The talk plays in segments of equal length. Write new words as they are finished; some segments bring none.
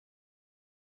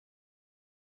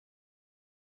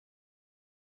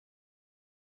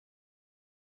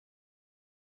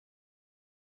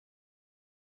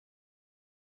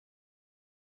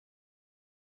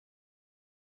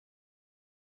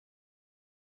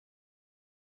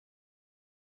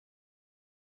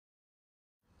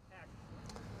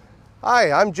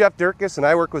Hi, I'm Jeff Dirkes and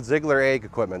I work with Ziegler Ag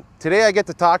Equipment. Today I get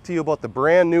to talk to you about the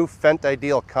brand new Fendt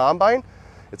IDEAL Combine.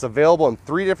 It's available in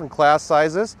 3 different class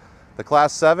sizes. The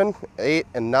Class 7, 8,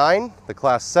 and 9. The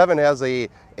Class 7 has a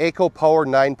EcoPower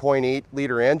 9.8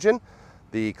 liter engine.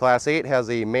 The Class 8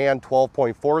 has a MAN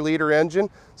 12.4 liter engine,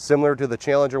 similar to the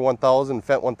Challenger 1000 and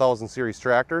Fendt 1000 series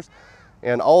tractors.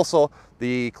 And also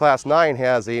the Class 9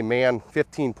 has a MAN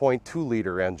 15.2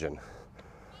 liter engine.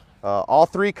 All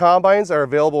 3 combines are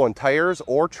available in tires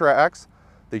or tracks.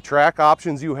 The track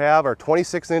options you have are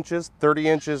 26 inches, 30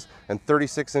 inches, and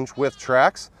 36-inch width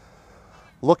tracks.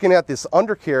 Looking at this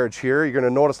undercarriage here, you're going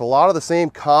to notice a lot of the same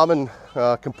common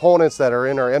components that are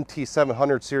in our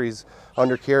MT700 series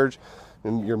undercarriage.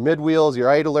 And your midwheels, your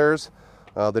idlers.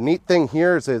 The neat thing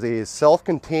here is a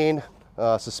self-contained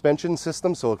suspension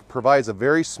system, so it provides a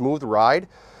very smooth ride.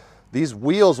 These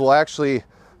wheels will actually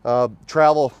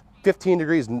travel 15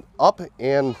 degrees up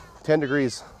and 10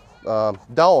 degrees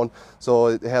down, so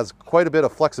it has quite a bit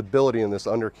of flexibility in this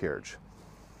undercarriage.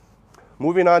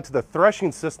 Moving on to the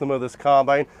threshing system of this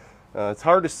combine, it's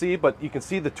hard to see, but you can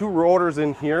see the 2 rotors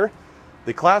in here.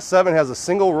 The Class 7 has a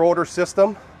single rotor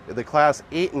system. The Class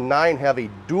 8 and 9 have a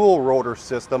dual rotor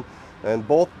system, and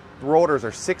both rotors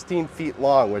are 16 feet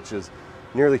long, which is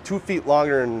nearly 2 feet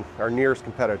longer than our nearest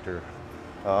competitor.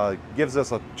 Gives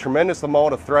us a tremendous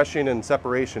amount of threshing and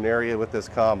separation area with this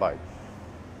combine.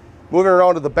 Moving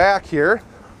around to the back here,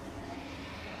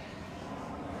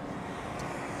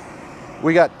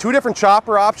 we got 2 different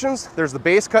chopper options. There's the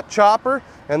base cut chopper,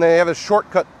 and they have a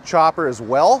shortcut chopper as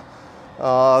well.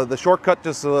 The shortcut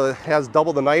just has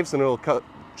double the knives, and it'll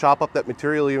chop up that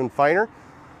material even finer.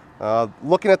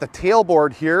 Looking at the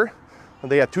tailboard here,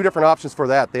 they have 2 different options for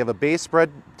that. They have a base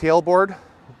spread tailboard,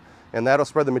 and that'll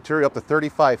spread the material up to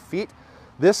 35 feet.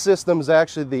 This system is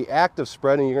actually the active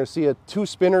spread, and you're going to see 2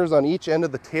 spinners on each end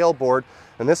of the tailboard,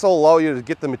 and this will allow you to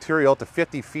get the material up to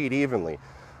 50 feet evenly.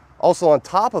 Also on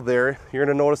top of there, you're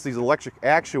going to notice these electric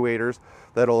actuators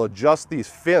that'll adjust these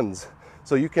fins.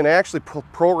 So you can actually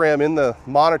program in the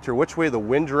monitor which way the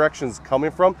wind direction is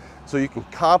coming from, so you can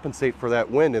compensate for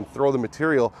that wind and throw the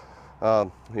material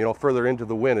further into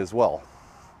the wind as well.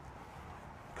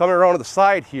 Coming around to the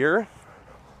side here,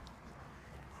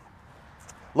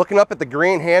 looking up at the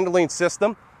grain handling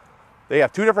system, they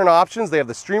have 2 different options. They have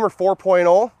the Streamer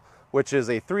 4.0, which is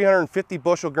a 350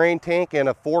 bushel grain tank and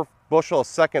a 4 bushel a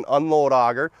second unload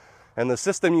auger. And the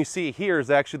system you see here is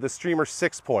actually the Streamer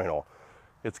 6.0.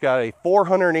 It's got a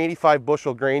 485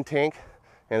 bushel grain tank,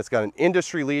 and it's got an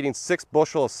industry leading 6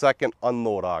 bushel a second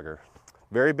unload auger.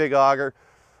 Very big auger.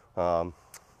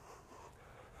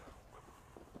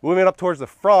 Moving up towards the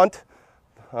front,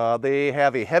 they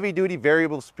have a heavy duty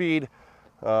variable speed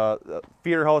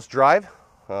feeder house drive,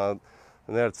 and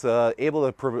that's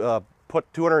able to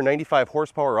put 295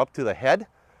 horsepower up to the head.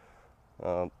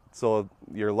 So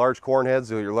your large corn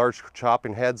heads or your large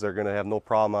chopping heads are going to have no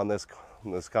problem on this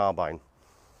combine.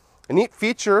 A neat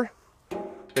feature,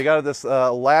 they got this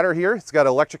ladder here. It's got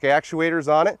electric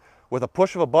actuators on it. With a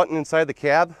push of a button inside the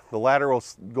cab, the ladder will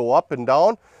go up and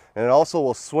down, and it also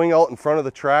will swing out in front of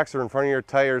the tracks or in front of your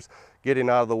tires, getting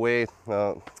out of the way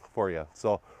for you.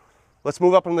 So let's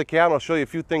move up into the cab and I'll show you a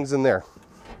few things in there.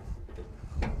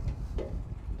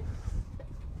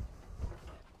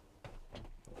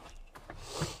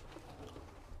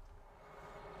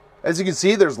 As you can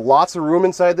see, there's lots of room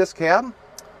inside this cab.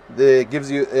 It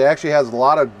actually has a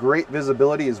lot of great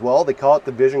visibility as well. They call it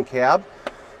the Vision Cab.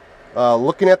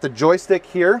 Looking at the joystick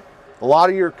here, a lot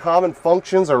of your common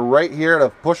functions are right here at a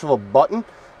push of a button,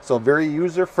 so very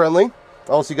user friendly.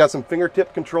 Also, you got some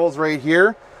fingertip controls right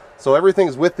here. So everything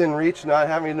is within reach, not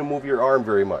having to move your arm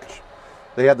very much.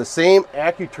 They have the same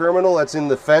AccuTerminal that's in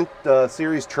the Fendt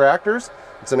series tractors.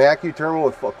 It's an AccuTerminal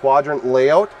with a quadrant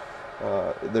layout.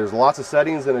 There's lots of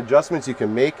settings and adjustments you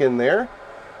can make in there.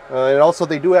 And also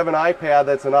they do have an iPad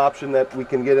that's an option that we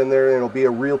can get in there, and it'll be a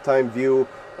real-time view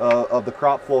of the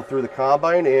crop flow through the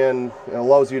combine, and it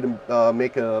allows you to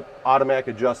make automatic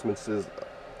adjustments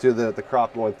to the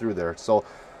crop going through there. So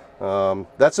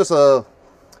that's just a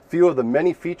few of the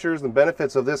many features and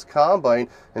benefits of this combine,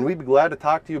 and we'd be glad to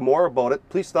talk to you more about it.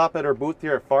 Please stop at our booth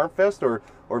here at FarmFest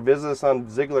or visit us on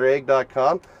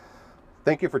ZieglerAg.com.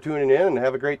 Thank you for tuning in, and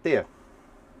have a great day.